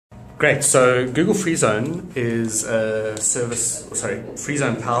Great. So Google Free Zone is a service, Free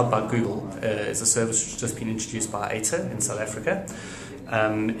Zone powered by Google is a service which has just been introduced by ATA in South Africa.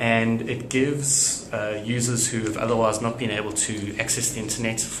 And it gives users who have otherwise not been able to access the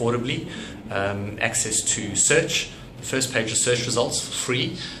internet affordably access to search, the first page of search results for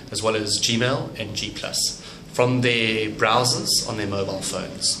free, as well as Gmail and G+, from their browsers on their mobile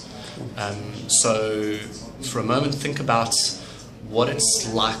phones. So for a moment, think about what it's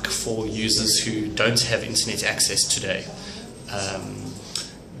like for users who don't have internet access today.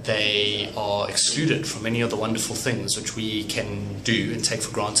 They are excluded from many of the wonderful things which we can do and take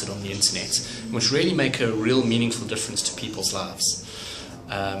for granted on the internet, which really make a real meaningful difference to people's lives.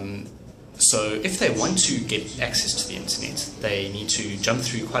 So if they want to get access to the internet, they need to jump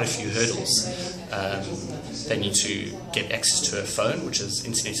through quite a few hurdles. They need to get access to a phone which is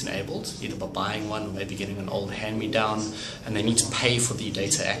internet enabled, either by buying one or maybe getting an old hand-me-down, and they need to pay for the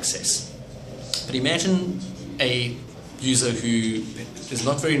data access. But imagine a user who is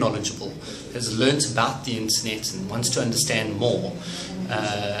not very knowledgeable, has learnt about the internet and wants to understand more.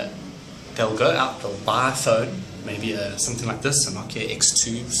 They'll go out, they'll buy a phone, maybe something like this, a Nokia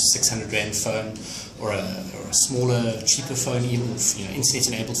X2 600 Rand phone, or a smaller, cheaper phone, even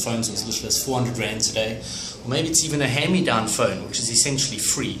internet-enabled phones as little as 400 Rand today, or maybe it's even a hand-me-down phone, which is essentially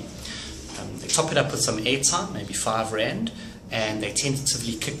free. They top it up with some airtime, maybe 5 Rand, and they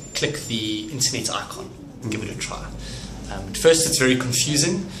tentatively click the internet icon and give it a try. At first it's very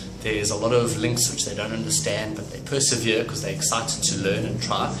confusing. There's a lot of links which they don't understand, but they persevere because they're excited to learn and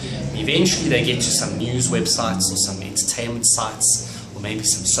try. And eventually they get to some news websites or some entertainment sites or maybe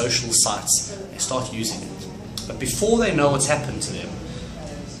some social sites. They start using it. But before they know what's happened to them,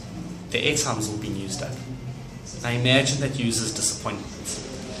 their airtime's all been used up. Now imagine that user's disappointment.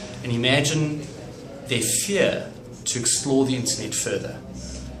 And imagine their fear to explore the internet further.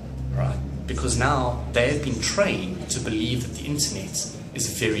 Right? Because now they have been trained to believe that the internet is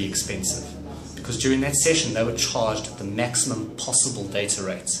very expensive. Because during that session they were charged at the maximum possible data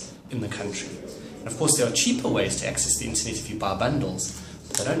rates in the country. And of course there are cheaper ways to access the internet if you buy bundles,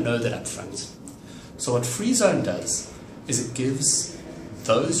 but they don't know that up front. So what Free Zone does is it gives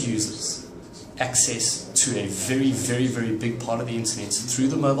those users access to a very, very, very big part of the internet through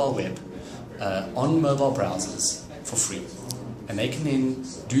the mobile web, on mobile browsers for free. And they can then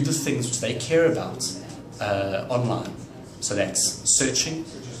do the things which they care about online. So that's searching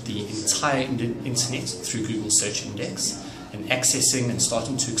the entire internet through Google Search Index and accessing and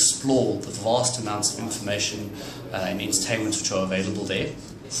starting to explore the vast amounts of information and entertainment which are available there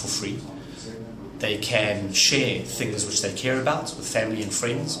for free. They can share things which they care about with family and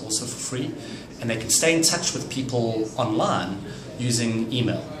friends, also for free. And they can stay in touch with people online using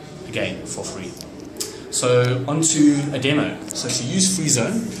email, again for free. So onto a demo. So to use Free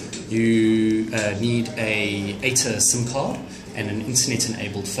Zone, you need a ATA SIM card and an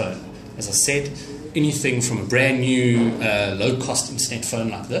internet-enabled phone. As I said, anything from a brand new low-cost internet phone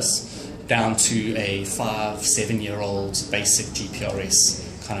like this down to a 5-7-year-old basic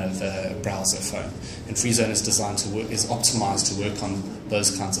GPRS kind of browser phone. And Free Zone is designed to work, is optimized to work on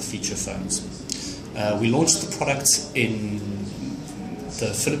those kinds of feature phones. We launched the product in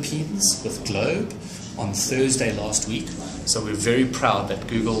the Philippines with Globe on Thursday last week, so we're very proud that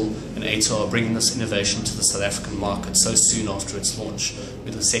Google and ATA are bringing this innovation to the South African market so soon after its launch.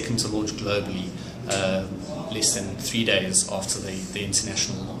 We're the second to launch globally, less than 3 days after the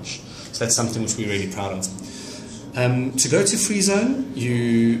international launch. So that's something which we're really proud of. To go to Free Zone,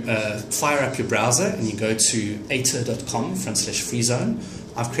 you fire up your browser and you go to ata.com/freezone.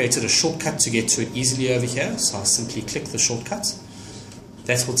 I've created a shortcut to get to it easily over here, so I'll simply click the shortcut.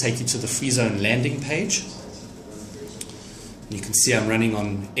 That will take you to the Free Zone landing page. You can see I'm running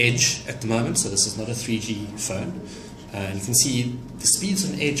on Edge at the moment, so this is not a 3G phone. And you can see the speeds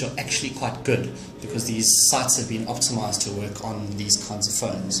on Edge are actually quite good because these sites have been optimized to work on these kinds of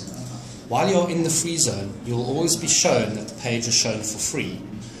phones. While you're in the Free Zone, you'll always be shown that the page is shown for free,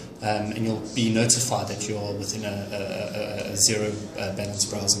 and you'll be notified that you're within a zero balance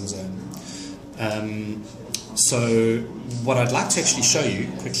browsing zone. So what I'd like to actually show you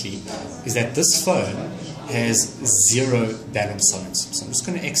quickly is that this phone has zero balance on it. So I'm just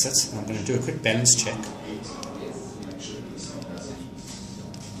going to exit and I'm going to do a quick balance check.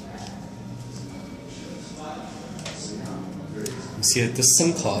 You see that this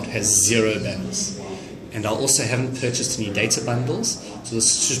SIM card has zero balance. And I also haven't purchased any data bundles, so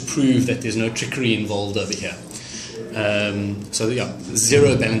this should prove that there's no trickery involved over here. So yeah,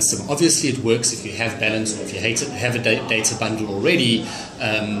 zero balance SIM. Obviously it works if you have balance, or if you have a data bundle already,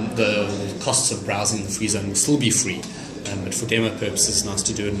 the costs of browsing the Free Zone will still be free. but for demo purposes, it's nice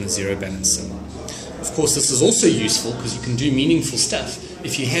to do it in a zero balance sim. Of course, this is also useful because you can do meaningful stuff.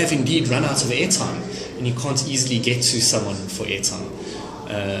 If you have indeed run out of airtime and you can't easily get to someone for airtime.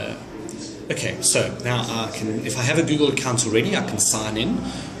 Okay, so now if I have a Google account already, I can sign in.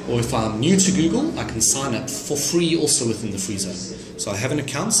 Or if I'm new to Google, I can sign up for free also within the free zone. So I have an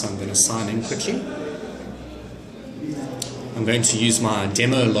account, so I'm going to sign in quickly. I'm going to use my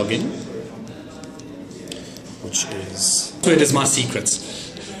demo login, which is... So it is my secret.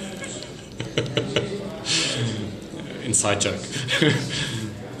 Inside joke.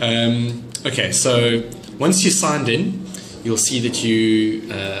 Okay, so once you signed in, you'll see that you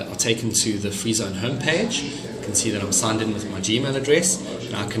are taken to the free zone homepage. You can see that I'm signed in with my Gmail address,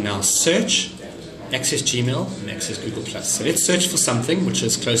 and I can now search, access Gmail, and access Google+. So let's search for something which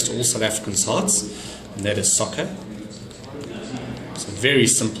is close to all South Africans' hearts, and that is soccer. So very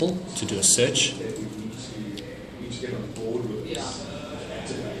simple to do a search.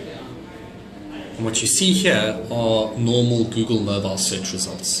 And what you see here are normal Google mobile search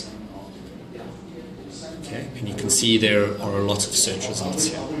results. Okay, and you can see there are a lot of search results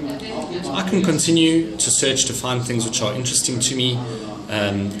here. So I can continue to search to find things which are interesting to me.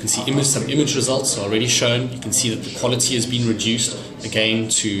 You can see some image results are already shown. You can see that the quality has been reduced, again,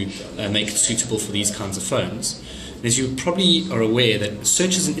 to make it suitable for these kinds of phones. And as you probably are aware, that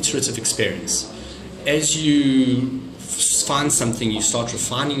search is an iterative experience. As you find something, you start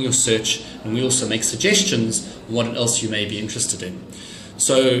refining your search, and we also make suggestions on what else you may be interested in.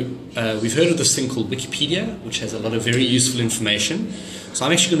 So we've heard of this thing called Wikipedia, which has a lot of very useful information. So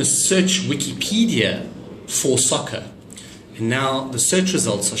I'm actually going to search Wikipedia for soccer. And now the search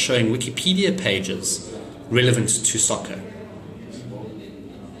results are showing Wikipedia pages relevant to soccer.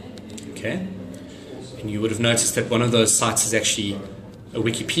 Okay? And you would have noticed that one of those sites is actually a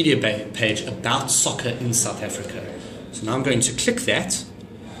Wikipedia page about soccer in South Africa. So now I'm going to click that.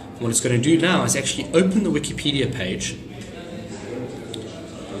 And what it's going to do now is actually open the Wikipedia page.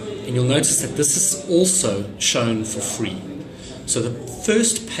 And you'll notice that this is also shown for free. So the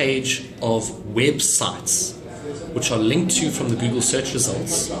first page of websites, which are linked to from the Google search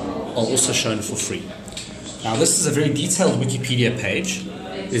results, are also shown for free. Now this is a very detailed Wikipedia page.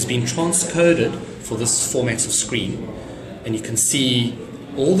 It has been transcoded for this format of screen, and you can see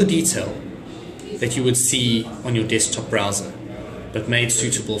all the detail that you would see on your desktop browser, but made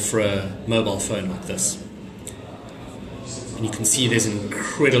suitable for a mobile phone like this. And you can see there's an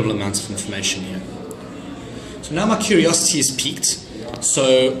incredible amount of information here. So now my curiosity is piqued,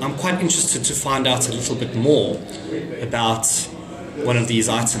 so I'm quite interested to find out a little bit more about one of these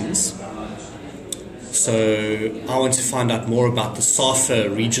items. So I want to find out more about the SAFA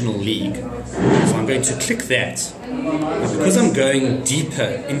Regional League. So I'm going to click that. And because I'm going deeper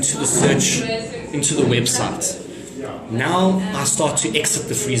into the search, into the website, now I start to exit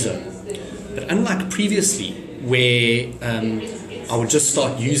the free zone. But unlike previously, where I would just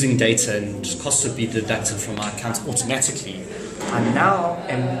start using data and costs would be deducted from my account automatically, I now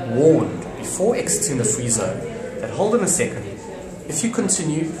am warned before exiting the free zone that hold on a second, if you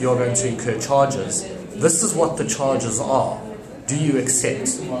continue, you're going to incur charges. This is what the charges are. Do you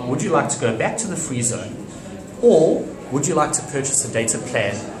accept? Would you like to go back to the free zone, or would you like to purchase a data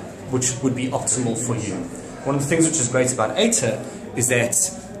plan which would be optimal for you? One of the things which is great about ATA is that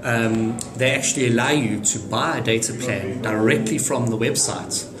they actually allow you to buy a data plan directly from the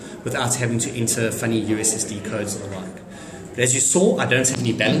website without having to enter funny USSD codes and the like. But as you saw, I don't have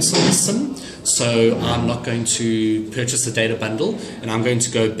any balance on this SIM, so I'm not going to purchase a data bundle, and I'm going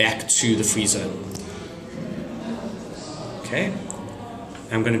to go back to the free zone. Okay,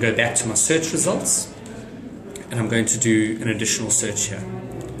 I'm going to go back to my search results, and I'm going to do an additional search here.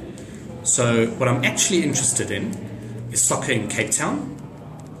 So what I'm actually interested in is soccer in Cape Town.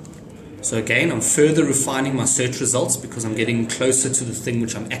 So again, I'm further refining my search results because I'm getting closer to the thing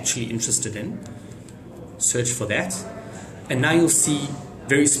which I'm actually interested in. Search for that. And now you'll see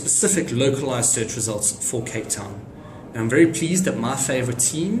very specific localized search results for Cape Town. And I'm very pleased that my favorite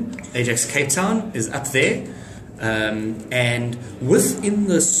team, Ajax Cape Town, is up there. And within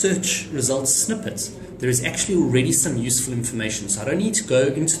the search results snippet, there is actually already some useful information. So I don't need to go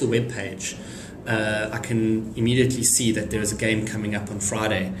into the web page. I can immediately see that there is a game coming up on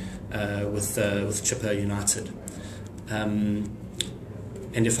Friday with Chipper United. And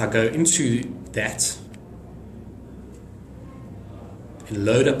if I go into that and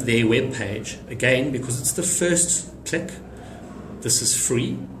load up their web page, again, because it's the first click, this is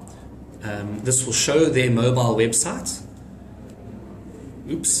free. This will show their mobile website.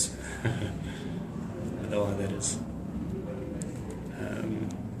 Oops. I don't know why that is.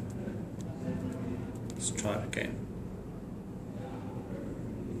 Let's try it again.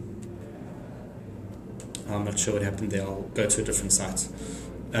 I'm not sure what happened there. I'll go to a different site.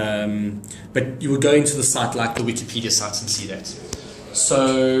 But you would go into the site like the Wikipedia sites and see that.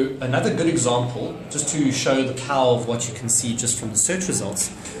 So another good example, just to show the power of what you can see just from the search results,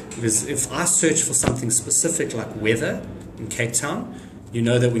 because if I search for something specific like weather in Cape Town, you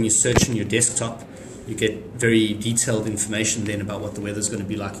know that when you search in your desktop, you get very detailed information then about what the weather is going to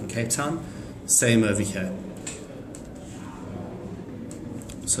be like in Cape Town. Same over here.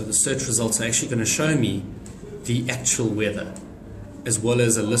 So the search results are actually going to show me the actual weather, as well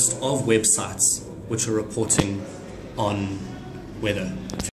as a list of websites which are reporting on weather.